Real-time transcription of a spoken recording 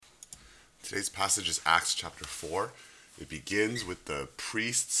Today's passage is Acts chapter 4. It begins with the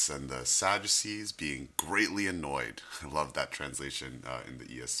priests and the Sadducees being greatly annoyed. I love that translation in the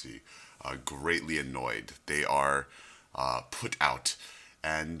ESV. Greatly annoyed. They are put out.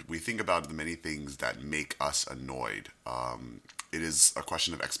 And we think about the many things that make us annoyed. It is a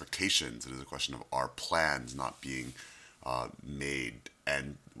question of expectations. It is a question of our plans not being made.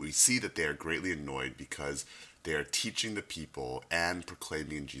 And we see that they are greatly annoyed because they are teaching the people and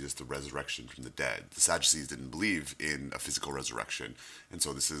proclaiming in Jesus the resurrection from the dead. The Sadducees didn't believe in a physical resurrection, and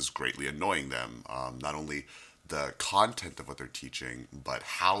so this is greatly annoying them. Not only the content of what they're teaching, but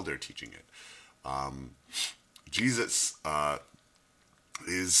how they're teaching it. Jesus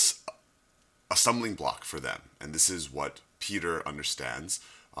is a stumbling block for them, and this is what Peter understands,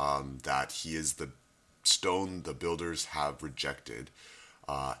 that he is the stone the builders have rejected,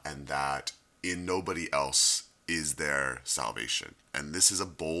 and that in nobody else is there salvation. And this is a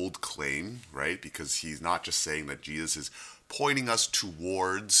bold claim, right? Because he's not just saying that Jesus is pointing us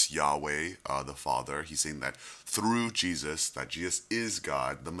towards Yahweh, the Father. He's saying that through Jesus, that Jesus is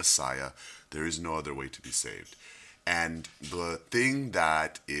God, the Messiah, there is no other way to be saved. And the thing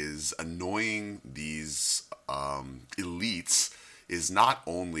that is annoying these elites is not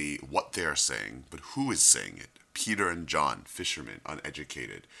only what they're saying, but who is saying it. Peter and John, fishermen,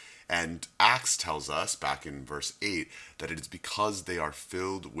 uneducated. And Acts tells us, back in verse 8, that it is because they are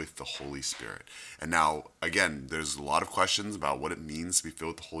filled with the Holy Spirit. And now, again, there's a lot of questions about what it means to be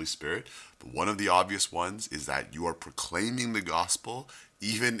filled with the Holy Spirit. But one of the obvious ones is that you are proclaiming the gospel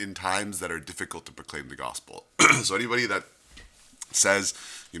even in times that are difficult to proclaim the gospel. So anybody that says,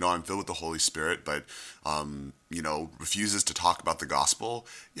 I'm filled with the Holy Spirit, but, refuses to talk about the gospel,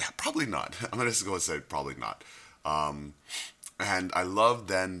 yeah, probably not. I'm going to go and say probably not. And I love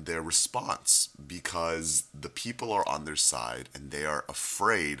then their response, because the people are on their side and they are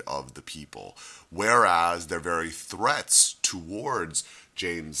afraid of the people, whereas their very threats towards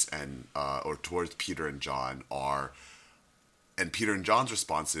James and or towards Peter and John are. And Peter and John's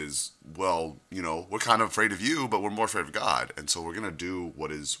response is, well, we're kind of afraid of you, but we're more afraid of God. And so we're going to do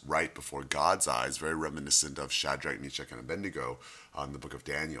what is right before God's eyes, very reminiscent of Shadrach, Meshach, and Abednego in the book of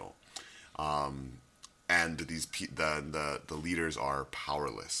Daniel. And the leaders are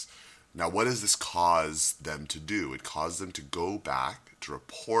powerless. Now, what does this cause them to do? It caused them to go back to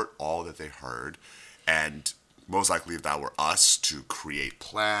report all that they heard, and most likely, if that were us, to create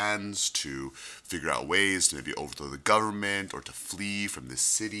plans, to figure out ways to maybe overthrow the government or to flee from this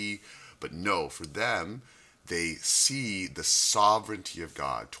city. But no, for them, they see the sovereignty of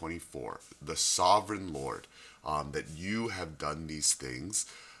God, 24, the sovereign Lord, that you have done these things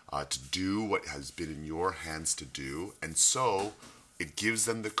to do what has been in your hands to do. And so it gives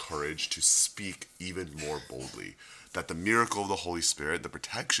them the courage to speak even more boldly. That the miracle of the Holy Spirit, the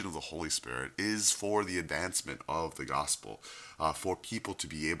protection of the Holy Spirit, is for the advancement of the gospel, for people to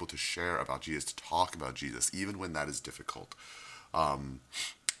be able to share about Jesus, to talk about Jesus, even when that is difficult. And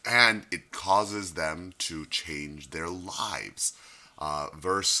it causes them to change their lives.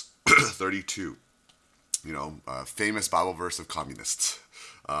 Verse 32, famous Bible verse of communists.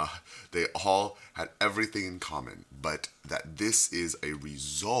 They all had everything in common, but that this is a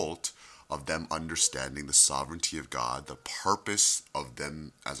result of them understanding the sovereignty of God, the purpose of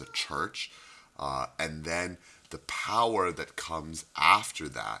them as a church, and then the power that comes after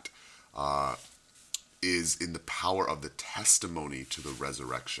that is in the power of the testimony to the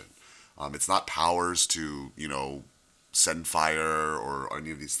resurrection. It's not powers to, send fire or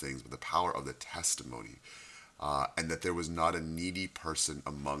any of these things, but the power of the testimony. And that there was not a needy person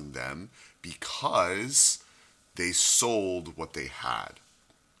among them because they sold what they had.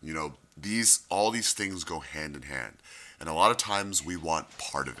 All these things go hand in hand. And a lot of times we want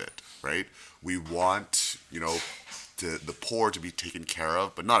part of it, right? We want, the poor to be taken care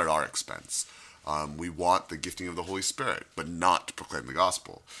of, but not at our expense. We want the gifting of the Holy Spirit, but not to proclaim the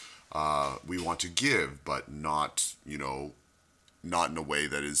gospel. We want to give, but not in a way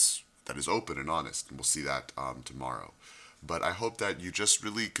that is open and honest. And we'll see that tomorrow. But I hope that you just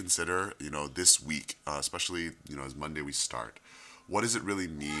really consider, this week, especially, as Monday we start, what does it really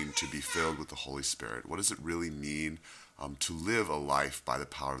mean to be filled with the Holy Spirit? What does it really mean to live a life by the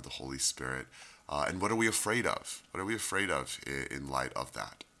power of the Holy Spirit? And what are we afraid of? What are we afraid of in light of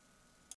that?